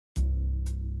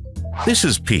This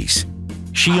is Peace.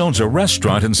 She owns a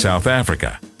restaurant in South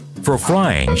Africa. For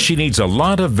frying, she needs a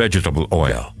lot of vegetable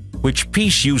oil, which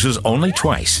Peace uses only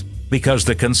twice because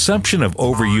the consumption of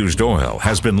overused oil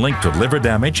has been linked to liver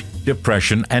damage,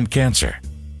 depression, and cancer.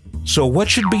 So what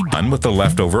should be done with the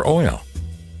leftover oil?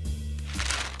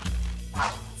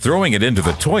 Throwing it into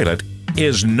the toilet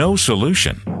is no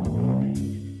solution.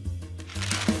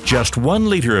 Just 1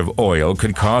 liter of oil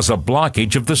could cause a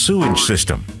blockage of the sewage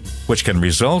system, which can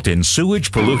result in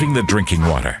sewage polluting the drinking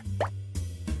water.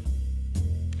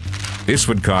 This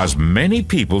would cause many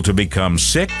people to become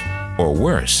sick or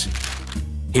worse.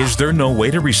 Is there no way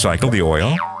to recycle the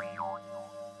oil?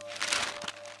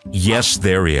 Yes,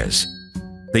 there is.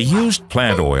 The used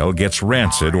plant oil gets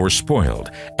rancid or spoiled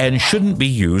and shouldn't be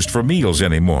used for meals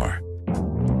anymore.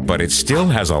 But it still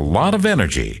has a lot of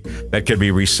energy that can be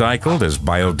recycled as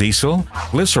biodiesel,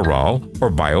 glycerol, or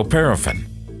bioparaffin.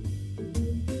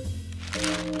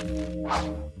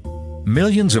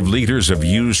 Millions of liters of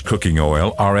used cooking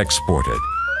oil are exported,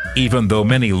 even though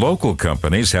many local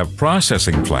companies have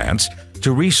processing plants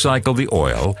to recycle the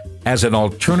oil as an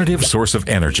alternative source of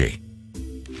energy.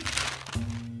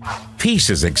 Peace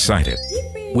is excited.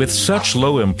 With such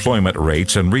low employment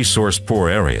rates in resource-poor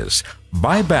areas,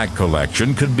 buyback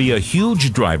collection could be a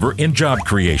huge driver in job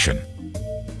creation.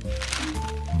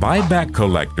 Buyback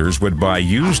collectors would buy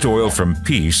used oil from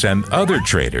Peace and other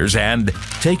traders and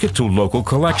take it to local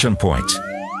collection points.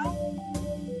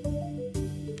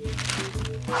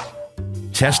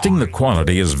 Testing the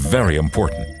quality is very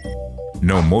important.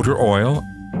 No motor oil,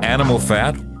 animal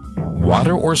fat,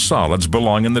 water, or solids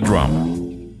belong in the drum.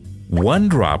 1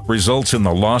 drop results in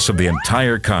the loss of the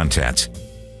entire contents.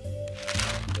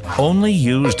 Only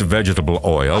used vegetable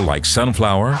oil like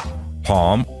sunflower,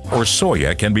 palm, or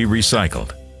soya can be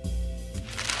recycled.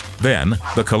 Then,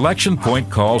 the collection point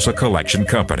calls a collection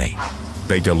company.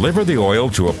 They deliver the oil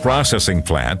to a processing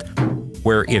plant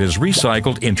where it is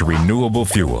recycled into renewable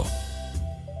fuel.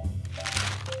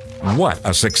 What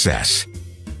a success!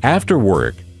 After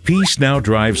work, Peace now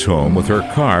drives home with her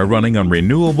car running on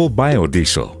renewable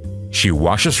biodiesel. She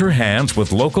washes her hands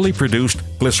with locally produced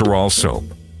glycerol soap.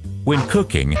 When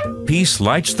cooking, Peace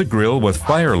lights the grill with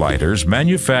fire lighters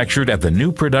manufactured at the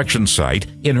new production site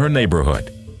in her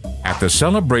neighborhood. At the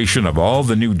celebration of all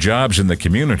the new jobs in the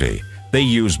community, they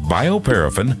use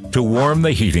bioparaffin to warm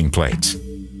the heating plates.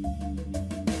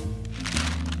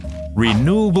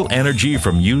 Renewable energy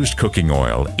from used cooking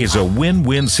oil is a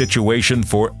win-win situation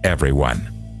for everyone.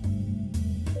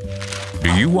 Do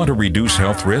you want to reduce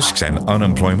health risks and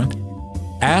unemployment?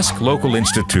 Ask local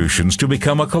institutions to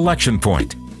become a collection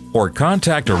point or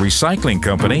contact a recycling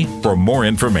company for more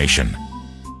information.